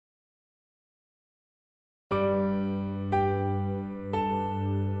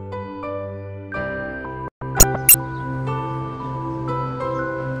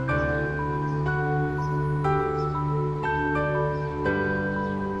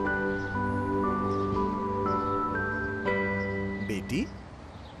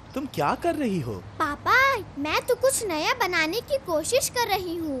क्या कर रही हो? पापा, मैं तो कुछ नया बनाने की कोशिश कर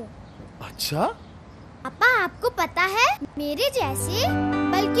रही हूँ। अच्छा? पापा, आपको पता है, मेरे जैसे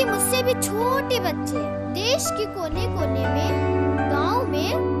बल्कि मुझसे भी छोटे बच्चे देश के कोने कोने में, गांव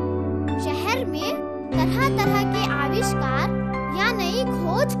में, शहर में तरह तरह के आविष्कार या नई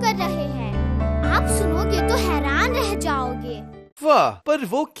खोज कर रहे हैं। आप सुनोगे तो हैरान रह जाओगे। वाह, पर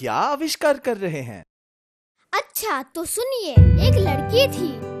वो क्या आविष्कार कर रहे हैं? अच्छा तो सुनिए, एक लड़की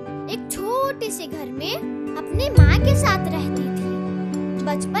थी, एक छोटे से घर में अपने माँ के साथ रहती थी।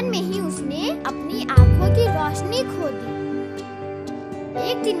 बचपन में ही उसने अपनी आँखों की रोशनी खो दी।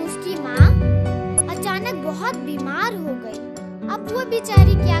 एक दिन उसकी माँ अचानक बहुत बीमार हो गई। अब वो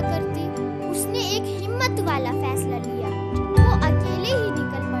बेचारी क्या करती? उसने एक हिम्मत वाला फैसला लिया। वो अकेले ही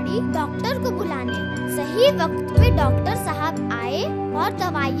निकल पड़ी डॉक्टर को बुलाने। सही वक्त पे डॉक्टर साहब आए और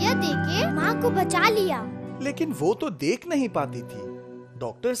दवाइयाँ देके माँ को बचा लिया। लेकिन वो तो देख नहीं पाती थी।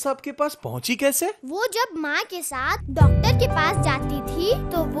 डॉक्टर साहब के पास पहुंची कैसे? वो जब माँ के साथ डॉक्टर के पास जाती थी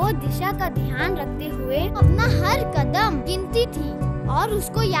तो वो दिशा का ध्यान रखते हुए अपना हर कदम गिनती थी और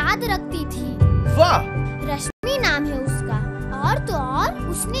उसको याद रखती थी। वाह! रश्मि नाम है उसका। और तो और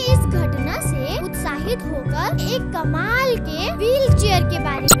उसने इस घटना से उत्साहित होकर एक कमाल के व्हील चेयर के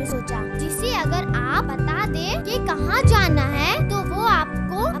बारे में सोचा, जिसे अगर आप बता दे कि कहाँ जाना है तो वो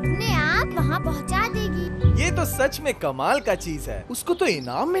आपको अपने आप वहाँ पहुँचा देगी। ये तो सच में कमाल का चीज है। उसको तो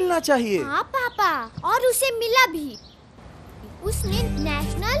इनाम मिलना चाहिए। हाँ पापा, और उसे मिला भी। उसने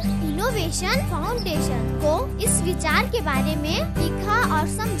नेशनल इनोवेशन फाउंडेशन को इस विचार के बारे में लिखा और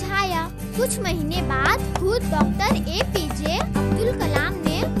समझाया। कुछ महीने बाद खुद डॉक्टर APJ अब्दुल कलाम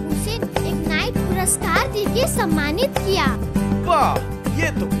ने उसे इग्नाइट पुरस्कार देके सम्मानित किया। वाह,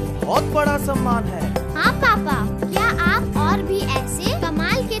 ये तो बहुत बड़ा सम्मान है। हाँ पापा, क्या आप और भी ऐसे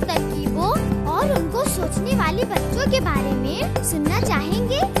कमाल के तरकीबों और उनको सोचने वाले बच्चों के बारे में सुनना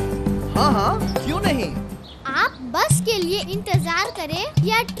चाहेंगे? हाँ, क्यों नहीं। आप बस के लिए इंतजार करें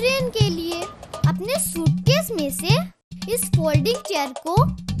या ट्रेन के लिए, अपने सूटकेस में से इस फोल्डिंग चेयर को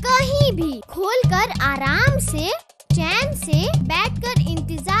कहीं भी खोलकर आराम से चैन से बैठकर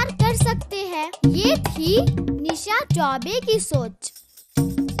इंतजार कर सकते हैं। ये थी निशा चौबे की सोच।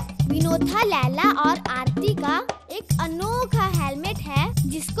 विनोथा, लैला और आरती का एक अनोखा हेलमेट है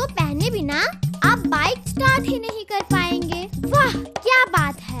जिसको पहने बिना आप बाइक स्टार्ट ही नहीं कर पाएंगे। वाह, क्या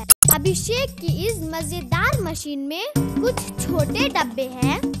बात है। अभिषेक की इस मजेदार मशीन में कुछ छोटे डब्बे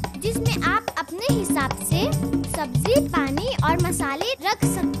हैं जिसमें आप अपने हिसाब से सब्जी, पानी और मसाले रख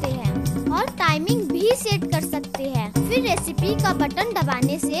सकते हैं और टाइमिंग भी सेट कर सकते हैं। फिर रेसिपी का बटन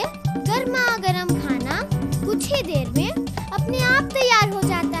दबाने से गर्मा गर्म खाना कुछ ही देर में अपने आप तैयार हो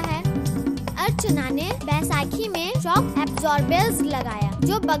जाता है। अर्चना ने बैसाखी में शॉक एब्जॉर्बर्स लगाया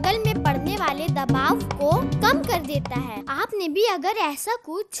जो बगल में पड़ने वाले दबाव को कम कर देता है। आपने भी अगर ऐसा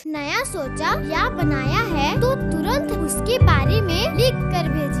कुछ नया सोचा या बनाया है तो तुरंत उसके बारे में लिख कर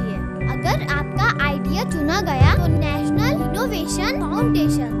भेजिए। अगर आपका आइडिया चुना गया तो नेशनल इनोवेशन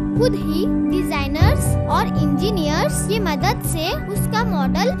फाउंडेशन खुद ही डिजाइनर्स और इंजीनियर्स की मदद से उसका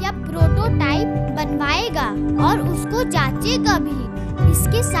मॉडल या प्रोटोटाइप बनवाएगा और उसको जांचेगा भी।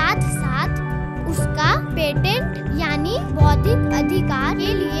 इसके साथ साथ उसका पेटेंट यानी बौद्धिक अधिकार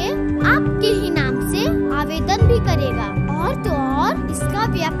के लिए आपके ही नाम से आवेदन भी करेगा और तो और इसका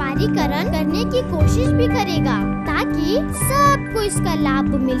व्यापारीकरण करने की कोशिश भी करेगा ताकि सबको इसका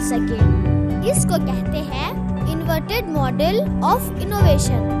लाभ मिल सके। इसको कहते हैं इन्वर्टेड मॉडल ऑफ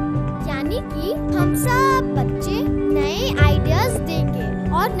इनोवेशन, यानी कि हम सब बच्चे नए आइडियाज देंगे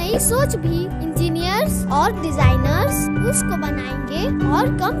और नई सोच भी इंजीनियर्स और डिजाइनर्स उसको बनाएंगे और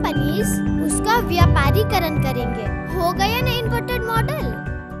कंपनीज उसका व्यापारीकरण करेंगे। हो गया ना इन्वर्टेड मॉडल।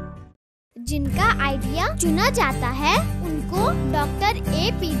 जिनका आइडिया चुना जाता है उनको डॉक्टर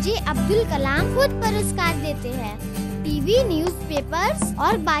APJ अब्दुल कलाम खुद पुरस्कार देते हैं। टीवी, न्यूज़पेपर्स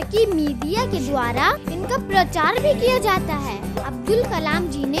और बाकी मीडिया के द्वारा इनका प्रचार भी किया जाता है। अब्दुल कलाम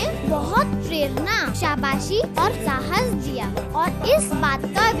जी ने बहुत प्रेरणा, शाबाशी और साहस दिया और इस बात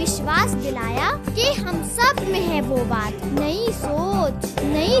का विश्वास दिलाया कि हम सब में है वो बात, नई सोच,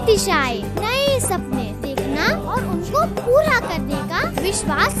 नई दिशाएं, नए सपने देखना और उनको पूरा करने का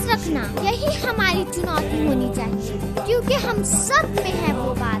विश्वास रखना। यही हमारी चुनौती होनी चाहिए क्योंकि हम सब में है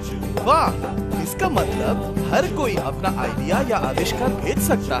वो बात। वाह, इसका मतलब हर कोई अपना आइडिया या आविष्कार भेज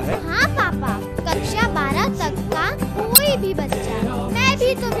सकता है। हाँ पापा, कक्षा 12 तक का कोई भी बच्चा, मैं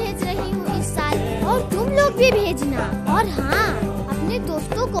भी तो भेज रही हूँ इस साल और तुम लोग भी भेजना। और हाँ, अपने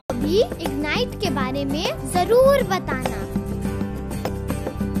दोस्तों को भी इग्नाइट के बारे में जरूर बताना।